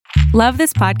Love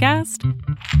this podcast?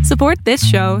 Support this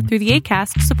show through the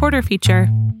Acast supporter feature.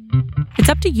 It's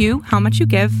up to you how much you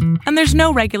give, and there's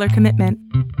no regular commitment.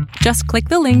 Just click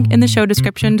the link in the show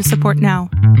description to support now.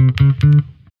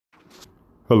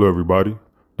 Hello, everybody.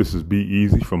 This is Be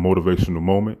Easy from Motivational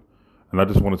Moment, and I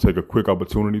just want to take a quick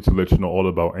opportunity to let you know all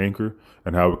about Anchor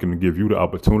and how it can give you the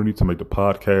opportunity to make the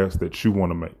podcast that you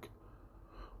want to make.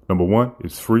 Number one,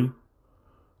 it's free.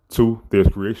 Two, there's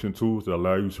creation tools that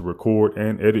allow you to record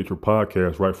and edit your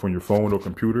podcast right from your phone or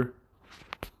computer.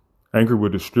 Anchor will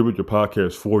distribute your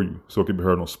podcast for you so it can be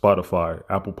heard on Spotify,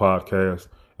 Apple Podcasts,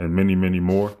 and many, many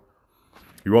more.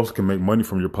 You also can make money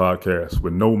from your podcast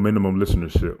with no minimum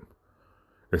listenership.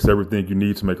 It's everything you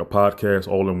need to make a podcast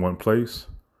all in one place.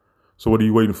 So what are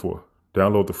you waiting for?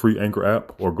 Download the free Anchor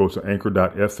app or go to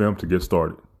anchor.fm to get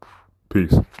started.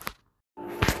 Peace.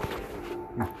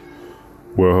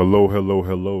 Well,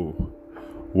 hello.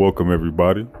 Welcome,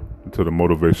 everybody, to the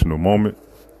Motivational Moment.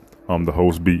 I'm the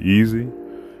host, Be Easy,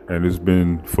 and it's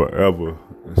been forever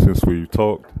since we've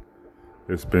talked.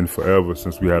 It's been forever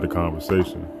since we had a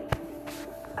conversation.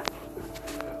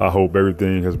 I hope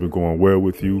everything has been going well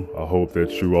with you. I hope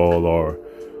that you all are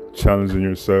challenging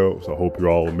yourselves. I hope you're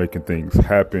all making things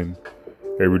happen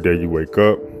every day you wake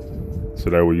up, so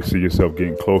that way you see yourself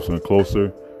getting closer and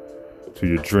closer to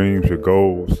your dreams, your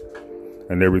goals,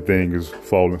 and everything is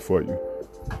falling for you.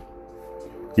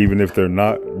 Even if they're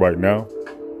not right now,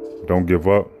 don't give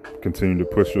up. Continue to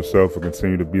push yourself and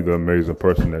continue to be the amazing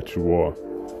person that you are.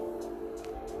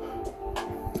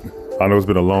 I know it's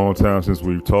been a long time since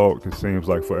we've talked. It seems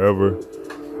like forever.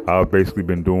 I've basically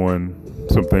been doing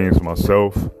some things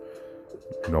myself.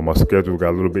 My schedule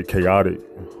got a little bit chaotic,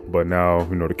 but now,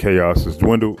 the chaos has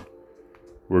dwindled.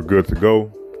 We're good to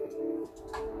go.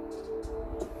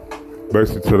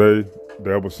 Basically today,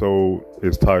 the episode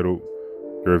is titled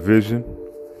Your Vision.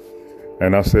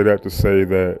 And I say that to say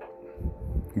that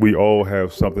we all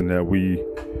have something that we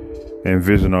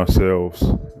envision ourselves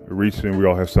reaching. We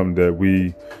all have something that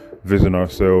we vision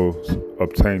ourselves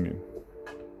obtaining.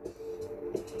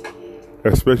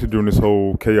 Especially during this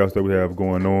whole chaos that we have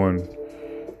going on,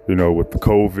 with the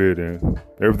COVID and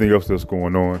everything else that's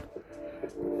going on,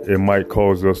 it might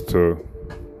cause us to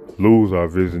lose our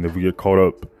vision if we get caught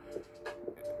up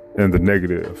in the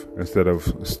negative instead of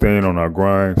staying on our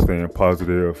grind, staying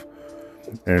positive,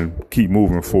 and keep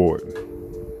moving forward.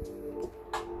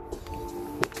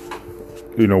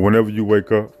 Whenever you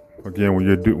wake up, again, when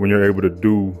you're able to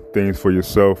do things for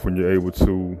yourself, when you're able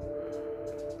to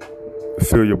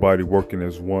feel your body working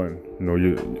as one,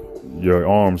 your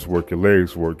arms work, your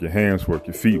legs work, your hands work,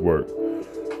 your feet work,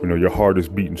 your heart is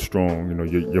beating strong,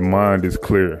 your mind is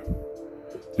clear,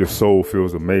 your soul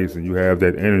feels amazing, you have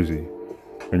that energy,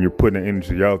 and you're putting the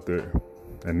energy out there,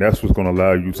 and that's what's going to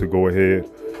allow you to go ahead,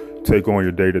 take on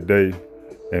your day-to-day,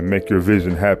 and make your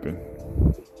vision happen.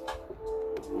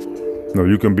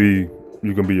 You can be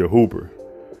a hooper.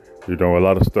 A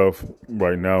lot of stuff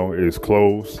right now is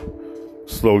closed,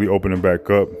 slowly opening back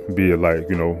up, be it like,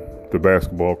 the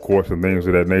basketball courts and things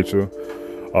of that nature.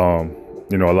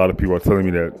 A lot of people are telling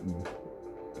me that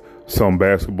some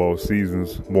basketball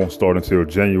seasons won't start until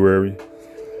January.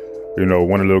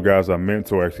 One of the little guys I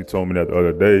mentor actually told me that the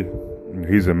other day.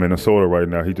 He's in Minnesota right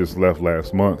now. He just left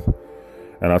last month.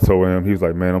 And I told him, he's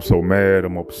like, man, I'm so mad.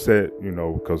 I'm upset,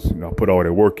 because I put all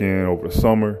that work in over the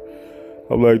summer.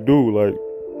 I'm like, dude,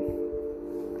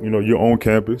 you're on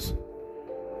campus.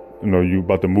 You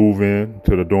about to move in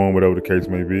to the dorm, whatever the case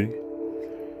may be.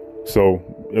 So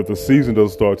if the season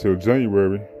doesn't start till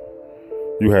January,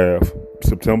 you have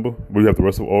September. We have the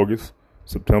rest of August,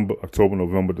 September, October,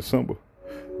 November, December.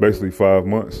 Basically 5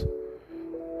 months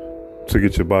to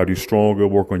get your body stronger,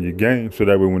 work on your game, so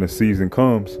that way when the season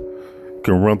comes, you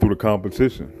can run through the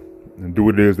competition and do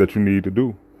what it is that you need to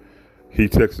do. He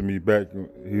texted me back,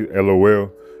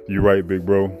 LOL, you right, big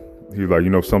bro. He's like,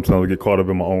 sometimes I get caught up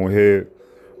in my own head.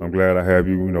 I'm glad I have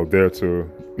you, there to,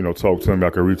 talk to me. I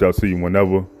can reach out to you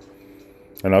whenever.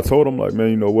 And I told him, man,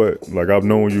 you know what? I've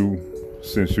known you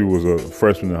since you was a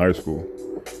freshman in high school.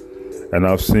 And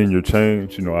I've seen your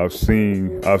change. I've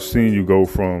seen you go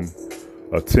from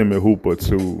a timid hooper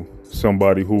to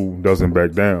somebody who doesn't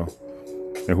back down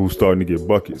and who's starting to get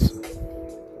buckets.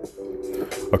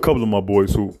 A couple of my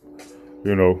boys hoop.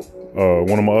 One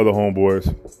of my other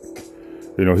homeboys,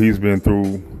 he's been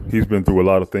through a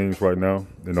lot of things right now.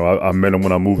 I met him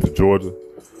when I moved to Georgia.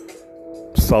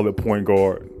 Solid point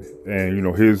guard,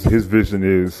 and his vision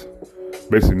is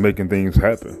basically making things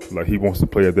happen. He wants to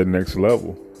play at that next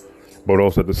level. But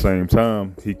also at the same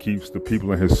time, he keeps the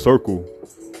people in his circle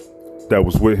that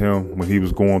was with him when he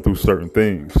was going through certain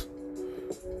things.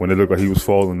 when it looked like he was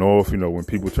falling off, when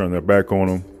people turn their back on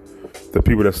him, the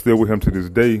people that's still with him to this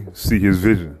day see his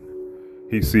vision.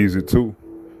 He sees it too.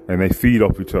 And they feed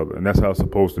off each other. And that's how it's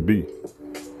supposed to be.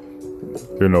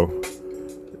 And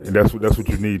that's what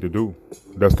you need to do.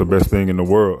 That's the best thing in the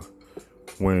world.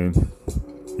 When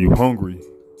you hungry,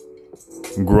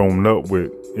 grown up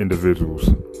with individuals,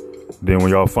 then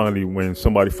when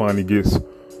somebody finally gets,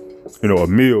 a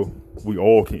meal, we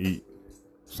all can eat.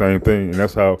 Same thing. And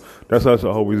that's how it should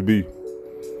always be.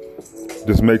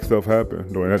 Just make stuff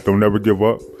happen. Don't never give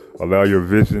up. Allow your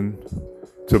vision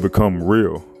to become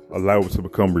real. Allow it to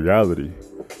become reality.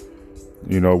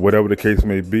 Whatever the case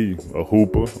may be, a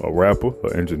hooper, a rapper,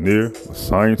 an engineer, a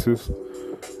scientist,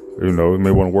 you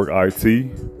may want to work IT.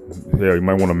 Yeah, you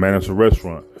might want to manage a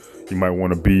restaurant. You might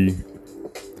want to be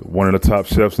one of the top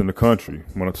chefs in the country,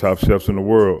 one of the top chefs in the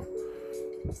world.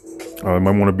 You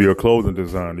might want to be a clothing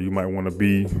designer. You might want to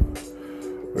be,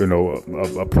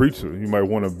 a preacher. You might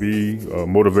want to be a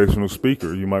motivational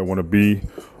speaker. You might want to be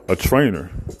a trainer.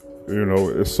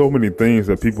 There's so many things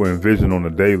that people envision on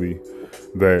a daily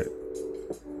that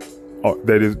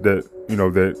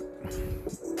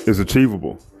is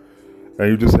achievable, and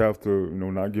you just have to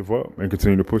not give up and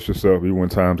continue to push yourself even when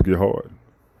times get hard.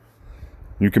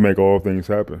 You can make all things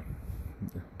happen.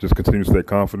 Just continue to stay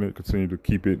confident. Continue to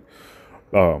keep it,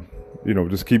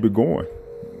 just keep it going,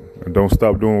 and don't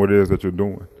stop doing what it is that you're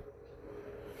doing.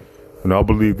 And I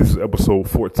believe this is episode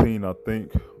 14. I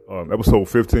think episode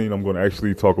 15. I'm going to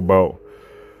actually talk about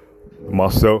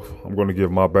myself. I'm going to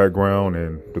give my background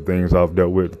and the things I've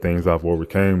dealt with, the things I've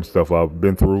overcame, stuff I've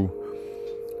been through,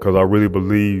 because I really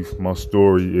believe my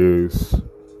story is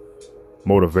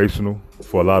motivational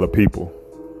for a lot of people,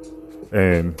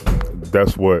 and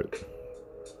that's what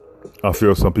I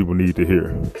feel some people need to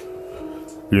hear.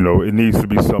 It needs to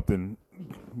be something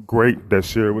great that's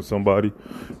shared with somebody.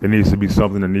 It needs to be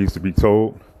something that needs to be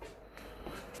told,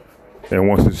 and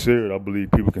once it's shared, I believe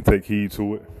people can take heed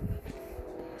to it.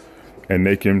 And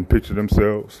they can picture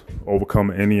themselves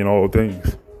overcoming any and all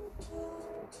things.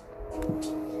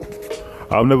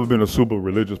 I've never been a super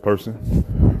religious person,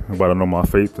 but I know my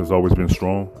faith has always been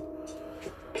strong.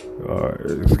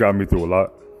 It's got me through a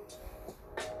lot.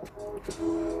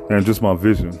 And just my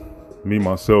vision, me,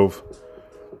 myself,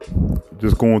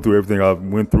 just going through everything I've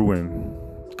went through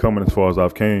and coming as far as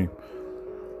I've came,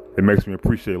 it makes me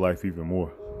appreciate life even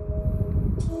more.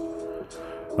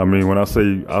 I mean, when I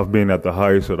say I've been at the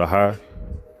highest of the high,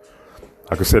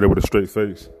 I can say that with a straight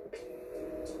face.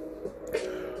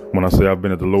 When I say I've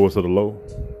been at the lowest of the low,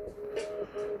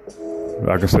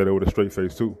 I can say that with a straight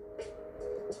face too.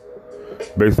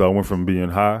 Basically, I went from being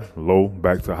high, low,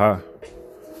 back to high,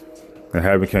 and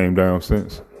haven't came down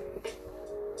since.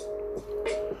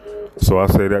 So I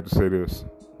say that to say this: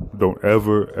 don't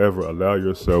ever allow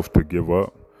yourself to give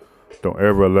up. Don't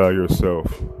ever allow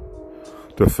yourself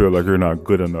to feel like you're not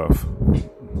good enough.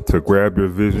 To grab your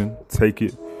vision, take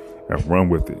it, and run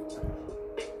with it.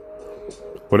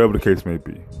 Whatever the case may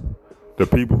be. The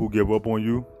people who give up on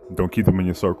you, don't keep them in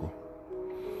your circle.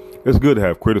 It's good to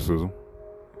have criticism.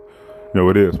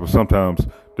 It is. But sometimes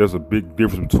there's a big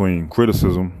difference between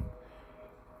criticism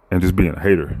and just being a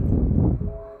hater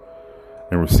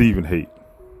and receiving hate.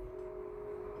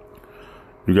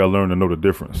 You got to learn to know the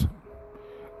difference.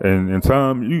 And in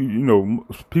time,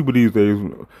 people these days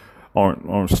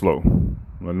aren't slow.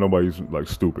 Like, nobody's like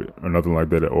stupid or nothing like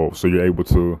that at all. So you're able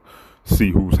to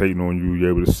see who's hating on you. You're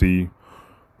able to see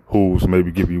who's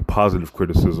maybe giving you positive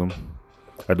criticism,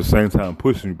 at the same time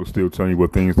pushing you, but still telling you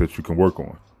what things that you can work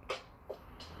on.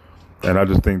 And I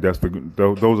just think those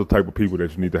are the type of people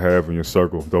that you need to have in your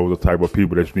circle. Those are the type of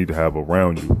people that you need to have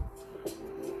around you.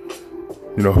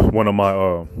 One of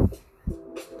my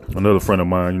another friend of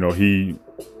mine, he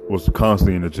was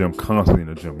constantly in the gym, grinding,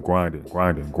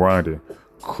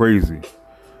 crazy,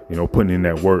 putting in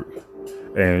that work.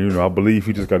 And, I believe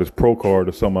he just got his pro card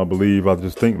or something. I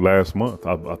just think last month,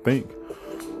 I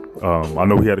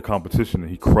know he had a competition and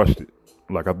he crushed it.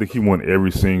 Like, I think he won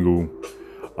every single,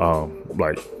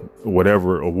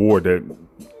 whatever award that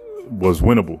was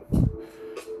winnable.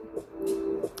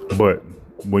 But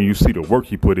when you see the work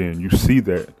he put in, you see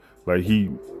that, like, he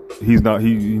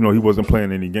wasn't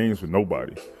playing any games with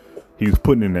nobody. He was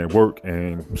putting in that work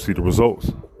and see the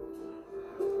results.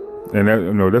 And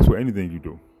that's what anything you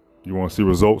do. You want to see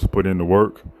results, put in the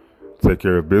work, take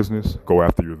care of business, go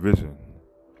after your vision.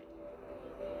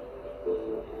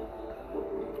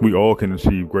 We all can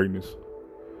achieve greatness.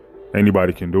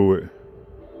 Anybody can do it.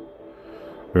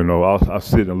 I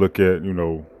sit and look at,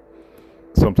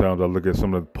 sometimes I look at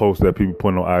some of the posts that people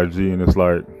put on IG, and it's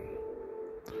like,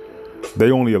 they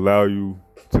only allow you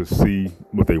to see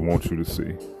what they want you to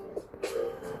see,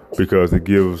 because it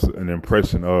gives an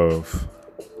impression of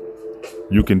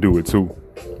you can do it too.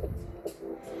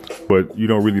 But you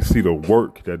don't really see the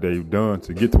work that they've done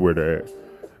to get to where they're at.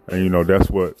 And, you know, that's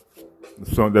where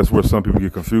some people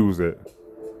get confused at.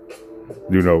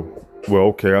 You know, well,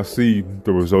 okay, I see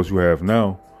the results you have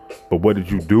now, but what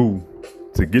did you do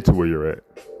to get to where you're at?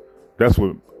 That's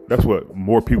what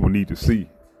more people need to see.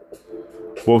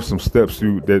 What are some steps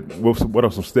you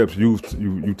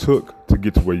took to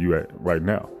get to where you at right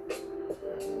now?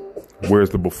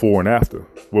 Where's the before and after?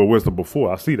 Well, where's the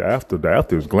before? I see the after. The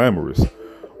after is glamorous.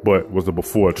 But was the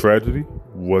before a tragedy?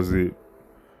 Was it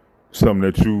something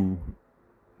that you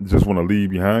just want to leave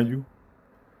behind you?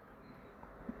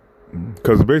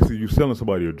 Because basically you're selling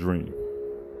somebody a dream.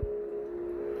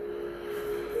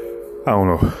 I don't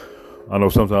know. I know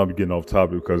sometimes I'll be getting off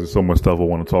topic because there's so much stuff I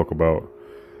want to talk about.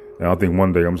 And I think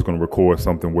one day I'm just going to record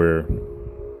something where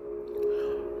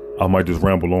I might just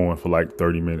ramble on for like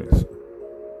 30 minutes.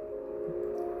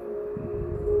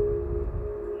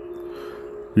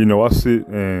 You know, I sit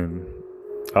and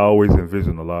I always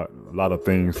envision a lot of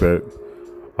things that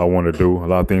I want to do, a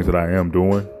lot of things that I am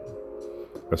doing.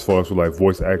 As far as with like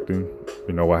voice acting,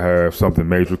 you know, I have something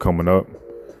major coming up.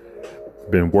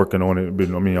 Been working on it. I've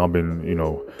been, you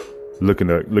know, looking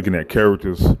at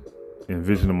characters,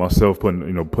 envisioning myself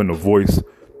putting a voice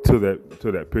to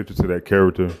that picture, to that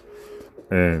character,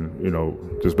 and, you know,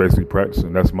 just basically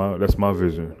practicing. That's my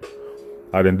vision.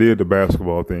 I done did the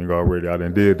basketball thing already. I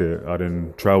done did that. I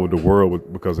done traveled the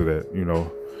world because of that, you know,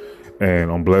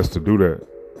 and I'm blessed to do that.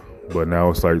 But now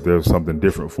it's like there's something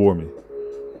different for me.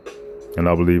 And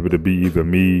I believe it'll be either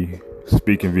me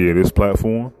speaking via this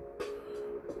platform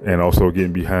and also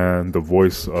getting behind the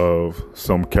voice of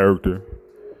some character,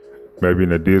 maybe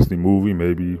in a Disney movie,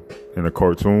 maybe in a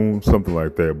cartoon, something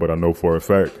like that. But I know for a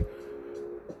fact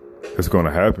it's going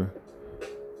to happen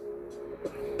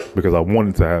because I want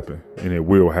it to happen, and it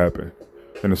will happen.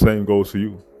 And the same goes for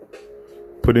you.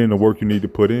 Put in the work you need to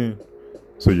put in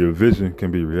so your vision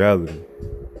can be reality.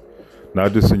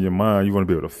 Not just in your mind, you want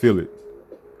to be able to feel it.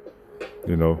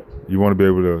 You know, you want to be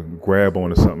able to grab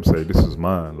onto something, say, this is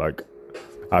mine. Like,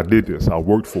 I did this. I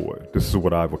worked for it. This is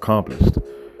what I've accomplished.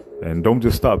 And don't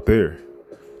just stop there.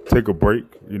 Take a break,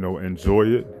 you know, enjoy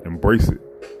it, embrace it.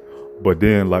 But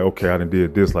then, like, okay, I done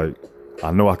did this. Like,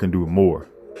 I know I can do more.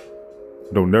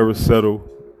 Don't never settle.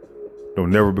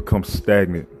 Don't never become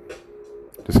stagnant.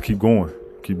 Just keep going.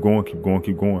 Keep going, keep going,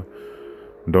 keep going.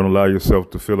 Don't allow yourself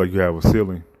to feel like you have a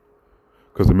ceiling.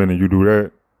 Because the minute you do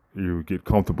that, you get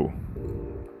comfortable.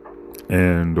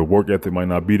 And the work ethic might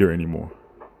not be there anymore.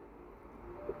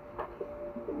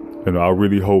 And I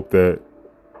really hope that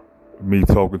me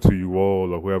talking to you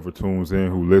all or whoever tunes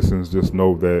in, who listens, just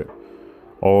know that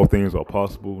all things are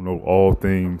possible. Know all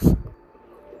things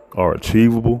are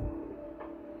achievable.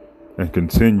 And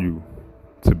continue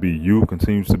to be you.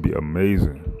 Continue to be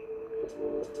amazing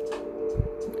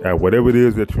at whatever it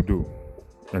is that you do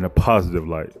in a positive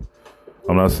light.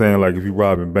 I'm not saying like if you're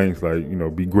robbing banks, like, you know,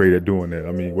 be great at doing that.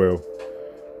 I mean, well,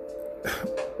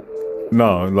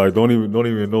 no, like don't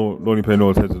even pay no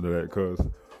attention to that, because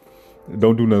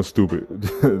don't do nothing stupid.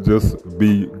 Just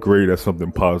be great at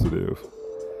something positive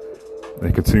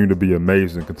and continue to be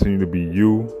amazing. Continue to be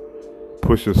you.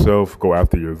 Push yourself. Go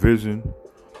after your vision,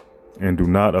 and do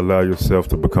not allow yourself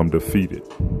to become defeated.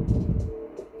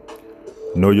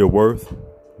 Know your worth.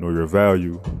 Know your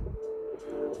value.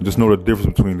 Just know the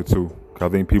difference between the two. I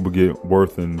think people get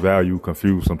worth and value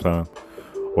confused sometimes,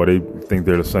 or they think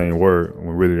they're the same word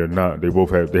when really they're not.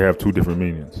 They have two different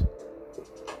meanings.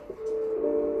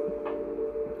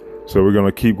 So we're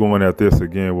gonna keep going at this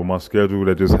again with my schedule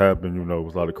that just happened. You know,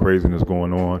 there's a lot of craziness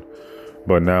going on,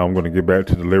 but now I'm gonna get back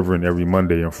to delivering every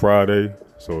Monday and Friday.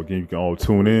 So again, you can all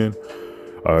tune in.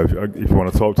 If you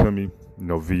want to talk to me, you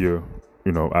know, via,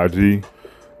 you know, IG.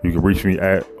 You can reach me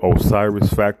at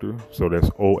Osiris Factor. So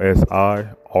that's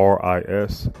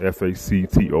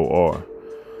OSIRISFACTOR.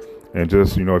 And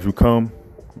just, you know, if you come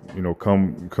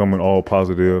in all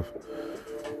positive,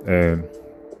 and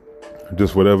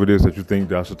just whatever it is that you think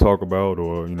that I should talk about,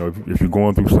 or, you know, if you're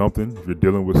going through something, if you're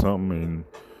dealing with something and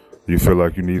you feel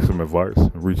like you need some advice,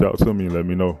 reach out to me and let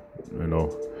me know, you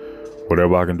know,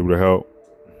 whatever I can do to help.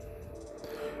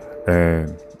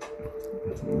 And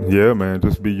yeah, man,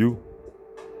 just be you.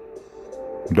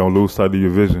 Don't lose sight of your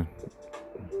vision.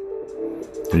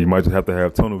 And you might just have to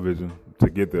have tunnel vision to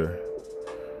get there.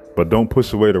 But don't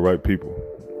push away the right people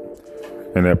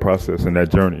in that process, in that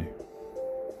journey.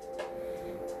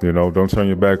 You know, don't turn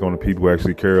your back on the people who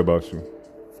actually care about you.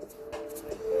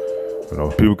 You know,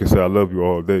 people can say I love you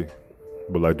all day,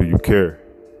 but like, do you care?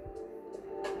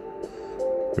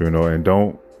 And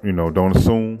don't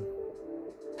assume.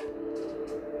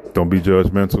 Don't be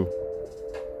judgmental.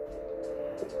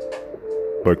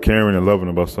 But caring and loving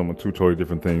about someone, two totally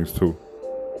different things too.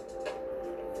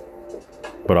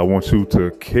 But I want you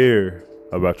to care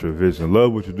about your vision.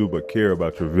 Love what you do, but care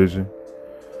about your vision.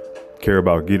 Care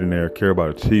about getting there, care about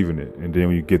achieving it. And then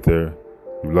when you get there,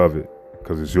 you love it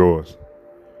because it's yours.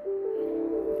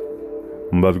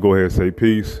 I'm about to go ahead and say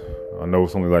peace. I know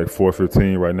it's only like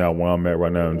 4:15 right now where I'm at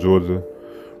right now in Georgia.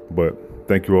 But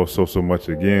thank you all so much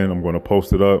again. I'm going to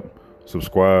post it up,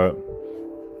 subscribe,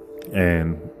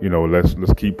 and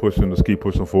let's keep pushing. Let's keep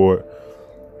pushing forward.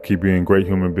 Keep being great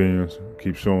human beings.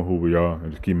 Keep showing who we are,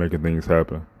 and just keep making things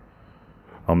happen.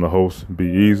 I'm the host, Be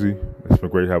Easy. It's been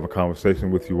great having a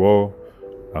conversation with you all.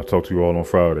 I'll talk to you all on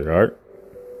Friday. All right,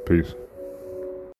 peace.